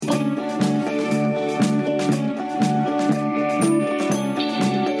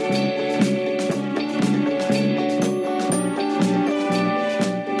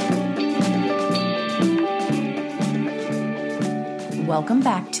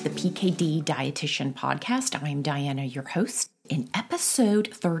to the PKD Dietitian Podcast. I'm Diana, your host. In episode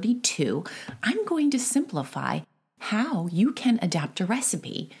 32, I'm going to simplify how you can adapt a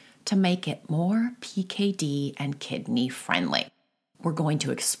recipe to make it more PKD and kidney friendly. We're going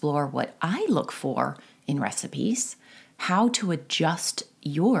to explore what I look for in recipes, how to adjust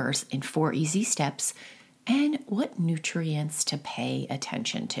yours in 4 easy steps, and what nutrients to pay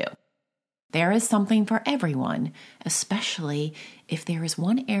attention to. There is something for everyone, especially if there is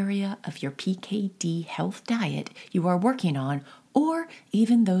one area of your PKD health diet you are working on, or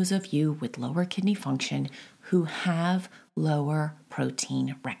even those of you with lower kidney function who have lower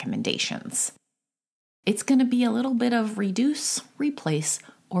protein recommendations. It's going to be a little bit of reduce, replace,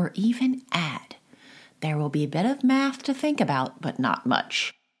 or even add. There will be a bit of math to think about, but not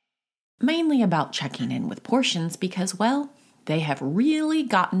much. Mainly about checking in with portions because, well, they have really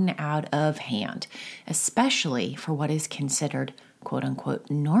gotten out of hand, especially for what is considered quote-unquote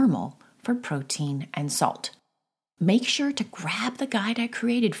normal for protein and salt. Make sure to grab the guide I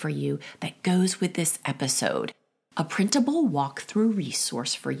created for you that goes with this episode, a printable walkthrough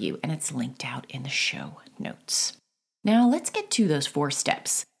resource for you, and it's linked out in the show notes. Now let's get to those 4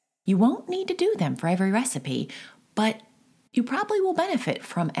 steps. You won't need to do them for every recipe, but you probably will benefit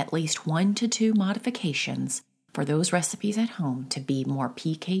from at least 1 to 2 modifications for those recipes at home to be more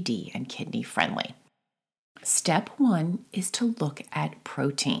PKD and kidney friendly. Step 1 is to look at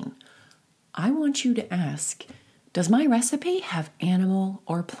protein. I want you to ask, does my recipe have animal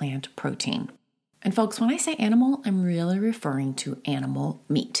or plant protein? And folks, when I say animal, I'm really referring to animal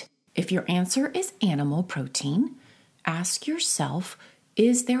meat. If your answer is animal protein, ask yourself,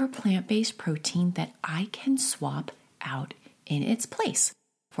 is there a plant-based protein that I can swap out in its place?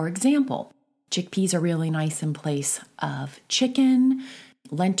 For example, chickpeas are really nice in place of chicken,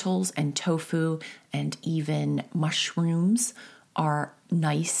 lentils and tofu, and even mushrooms are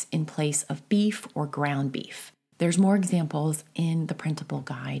nice in place of beef or ground beef. There's more examples in the printable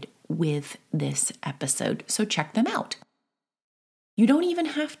guide with this episode, so check them out. You don't even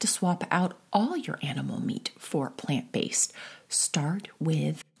have to swap out all your animal meat for plant-based. Start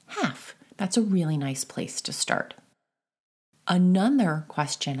with half. That's a really nice place to start. Another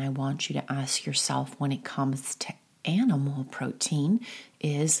question I want you to ask yourself when it comes to animal protein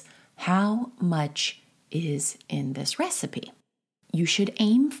is, how much is in this recipe? You should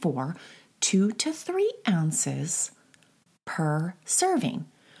aim for 2 to 3 ounces per serving.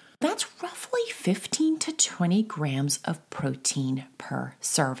 That's roughly 15 to 20 grams of protein per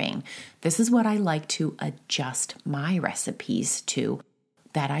serving. This is what I like to adjust my recipes to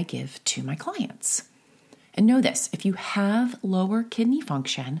that I give to my clients. And know this, if you have lower kidney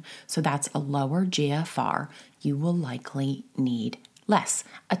function, so that's a lower GFR, you will likely need less.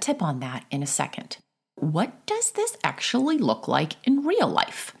 A tip on that in a second. What does this actually look like in real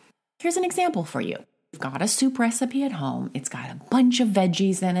life? Here's an example for you. You've got a soup recipe at home. It's got a bunch of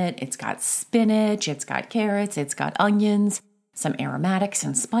veggies in it. It's got spinach, it's got carrots, it's got onions, some aromatics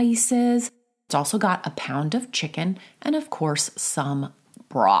and spices. It's also got a pound of chicken and, of course, some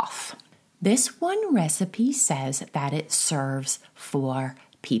broth. This one recipe says that it serves 4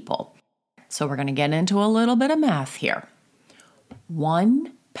 people. So we're going to get into a little bit of math here.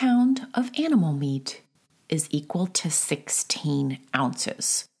 1 pound of animal meat is equal to 16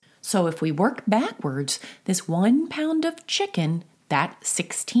 ounces. So if we work backwards, this 1 pound of chicken, that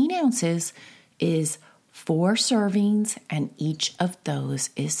 16 ounces, is 4 servings, and each of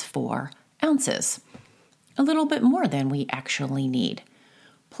those is 4 ounces. A little bit more than we actually need.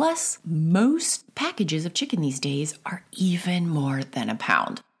 Plus, most packages of chicken these days are even more than a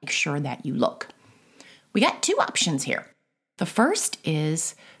pound. Make sure that you look. We got 2 options here. The first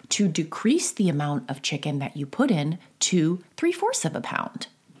is to decrease the amount of chicken that you put in to 3/4 of a pound.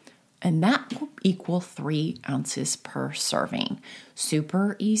 And that will equal 3 ounces per serving.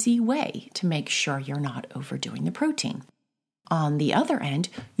 Super easy way to make sure you're not overdoing the protein. On the other end,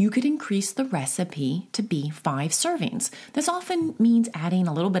 you could increase the recipe to be 5 servings. This often means adding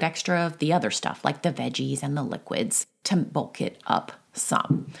a little bit extra of the other stuff, like the veggies and the liquids, to bulk it up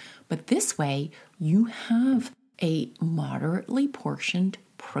some. But this way, you have a moderately portioned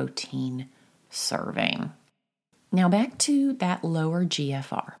protein serving. Now back to that lower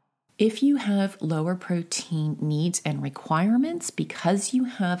GFR. If you have lower protein needs and requirements because you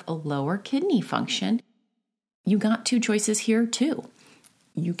have a lower kidney function, you got 2 choices here too.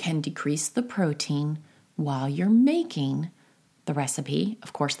 You can decrease the protein while you're making the recipe.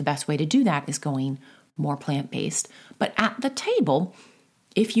 Of course, the best way to do that is going more plant-based. But at the table,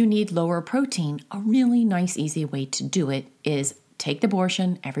 if you need lower protein, a really nice, easy way to do it is take the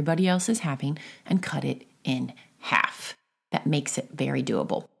portion everybody else is having and cut it in half. That makes it very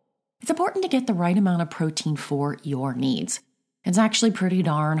doable. It's important to get the right amount of protein for your needs. It's actually pretty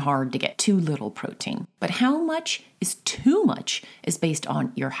darn hard to get too little protein. But how much is too much is based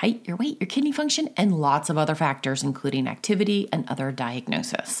on your height, your weight, your kidney function, and lots of other factors, including activity and other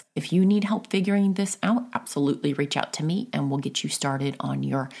diagnosis. If you need help figuring this out, absolutely reach out to me and we'll get you started on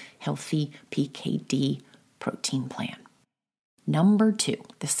your healthy PKD protein plan. Number 2,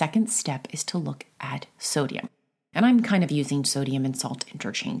 the second step is to look at sodium. And I'm kind of using sodium and salt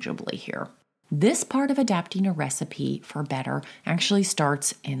interchangeably here. This part of adapting a recipe for better actually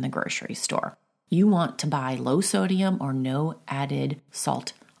starts in the grocery store. You want to buy low sodium or no added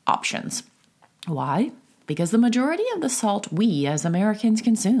salt options. Why? Because the majority of the salt we as Americans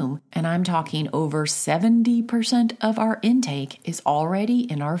consume, and I'm talking over 70% of our intake, is already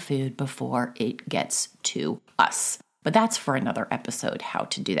in our food before it gets to us. But that's for another episode, how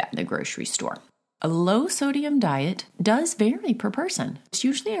to do that in the grocery store. A low sodium diet does vary per person. It's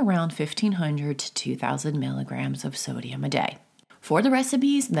usually around 1,500 to 2,000 milligrams of sodium a day. For the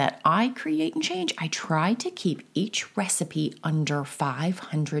recipes that I create and change, I try to keep each recipe under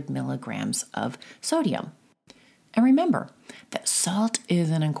 500 milligrams of sodium. And remember that salt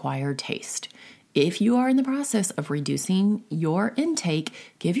is an acquired taste. If you are in the process of reducing your intake,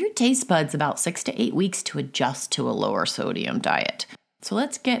 give your taste buds about 6 to 8 weeks to adjust to a lower sodium diet. So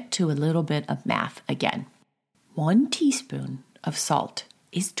let's get to a little bit of math again. 1 teaspoon of salt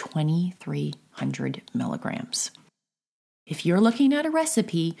is 2,300 milligrams. If you're looking at a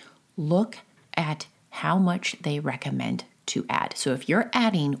recipe, look at how much they recommend to add. So if you're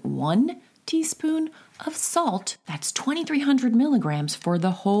adding 1 teaspoon of salt, that's 2,300 milligrams for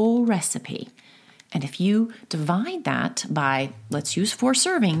the whole recipe. And if you divide that by, let's use 4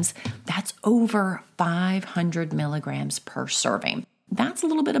 servings, that's over 500 milligrams per serving. That's a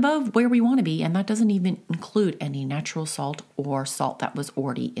little bit above where we want to be, and that doesn't even include any natural salt or salt that was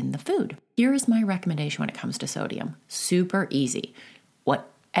already in the food. Here is my recommendation when it comes to sodium. Super easy.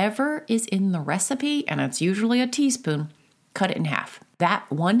 Whatever is in the recipe, and it's usually a teaspoon, cut it in half. That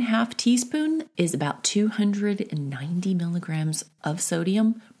 1/2 teaspoon is about 290 milligrams of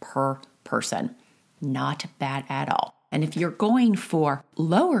sodium per person. Not bad at all. And if you're going for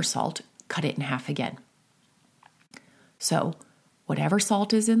lower salt, cut it in half again. So, whatever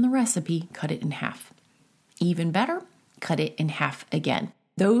salt is in the recipe, cut it in half. Even better, cut it in half again.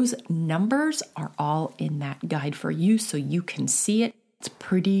 Those numbers are all in that guide for you so you can see it. It's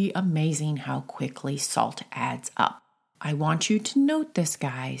pretty amazing how quickly salt adds up. I want you to note this,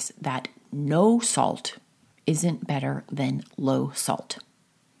 guys, that no salt isn't better than low salt.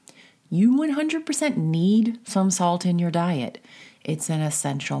 You 100% need some salt in your diet. It's an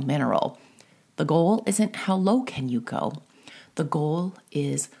essential mineral. The goal isn't how low can you go. The goal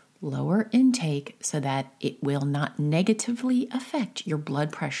is lower intake so that it will not negatively affect your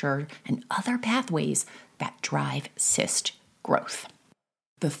blood pressure and other pathways that drive cyst growth.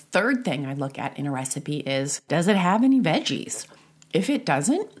 The third thing I look at in a recipe is, does it have any veggies? If it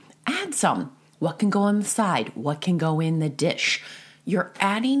doesn't, add some. What can go on the side? What can go in the dish? You're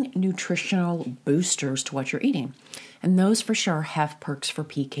adding nutritional boosters to what you're eating. And those for sure have perks for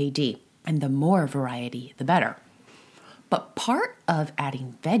PKD. And the more variety, the better. But part of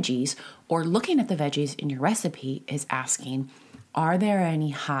adding veggies or looking at the veggies in your recipe is asking, are there any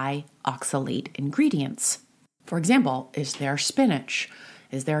high oxalate ingredients? For example, is there spinach?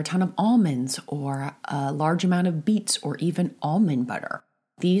 Is there a ton of almonds or a large amount of beets or even almond butter?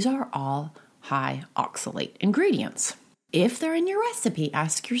 These are all high oxalate ingredients. If they're in your recipe,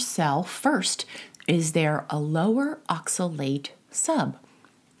 ask yourself first, is there a lower oxalate sub?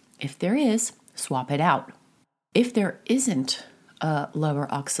 If there is, swap it out. If there isn't a lower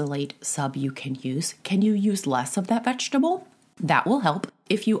oxalate sub you can you use less of that vegetable? That will help.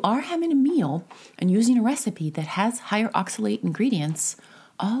 If you are having a meal and using a recipe that has higher oxalate ingredients,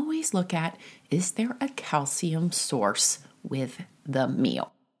 always look at, is there a calcium source with the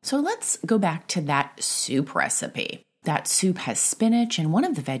meal? So let's go back to that soup recipe. That soup has spinach, and one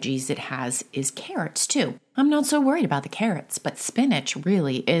of the veggies it has is carrots too. I'm not so worried about the carrots, but spinach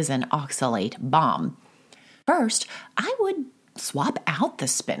really is an oxalate bomb. First, I would swap out the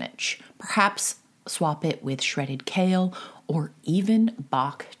spinach. Perhaps swap it with shredded kale or even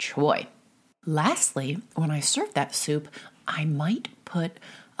bok choy. Lastly, when I serve that soup, I might put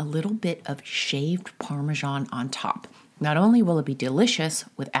a little bit of shaved Parmesan on top. Not only will it be delicious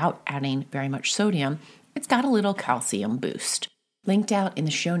without adding very much sodium, it's got a little calcium boost. Linked out in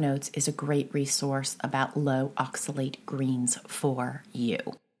the show notes is a great resource about low oxalate greens for you.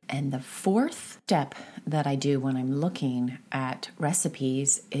 And the fourth step that I do when I'm looking at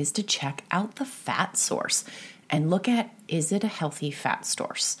recipes is to check out the fat source and look at, is it a healthy fat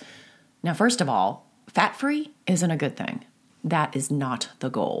source? Now, first of all, fat-free isn't a good thing. That is not the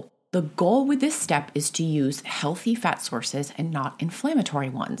goal. The goal with this step is to use healthy fat sources and not inflammatory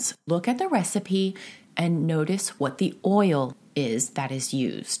ones. Look at the recipe and notice what the oil is that is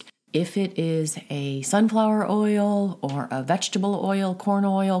used. If it is a sunflower oil or a vegetable oil, corn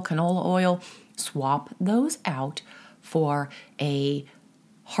oil, canola oil, swap those out for a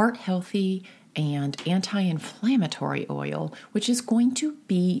heart-healthy and anti-inflammatory oil, which is going to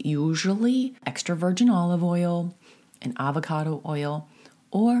be usually extra virgin olive oil, an avocado oil,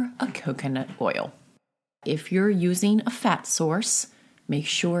 or a coconut oil. If you're using a fat source, make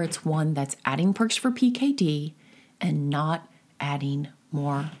sure it's one that's adding perks for PKD and not adding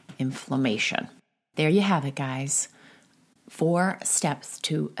more inflammation. There you have it, guys. 4 steps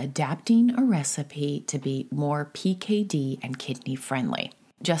to adapting a recipe to be more PKD and kidney friendly.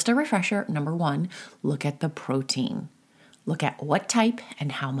 Just a refresher, number 1, look at the protein. Look at what type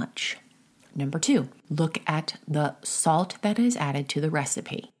and how much. Number 2, look at the salt that is added to the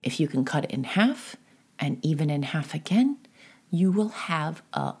recipe. If you can cut it in half and even in half again, you will have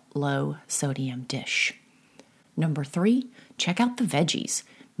a low sodium dish. Number 3, check out the veggies.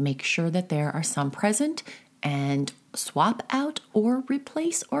 Make sure that there are some present and swap out or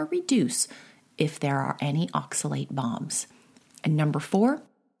replace or reduce if there are any oxalate bombs. And number 4,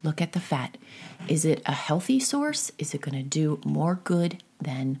 look at the fat. Is it a healthy source? Is it going to do more good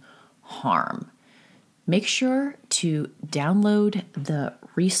than harm? Make sure to download the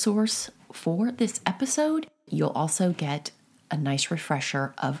resource for this episode. You'll also get a nice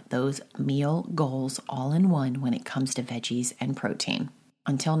refresher of those meal goals all in one when it comes to veggies and protein.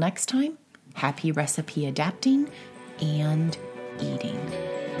 Until next time, happy recipe adapting and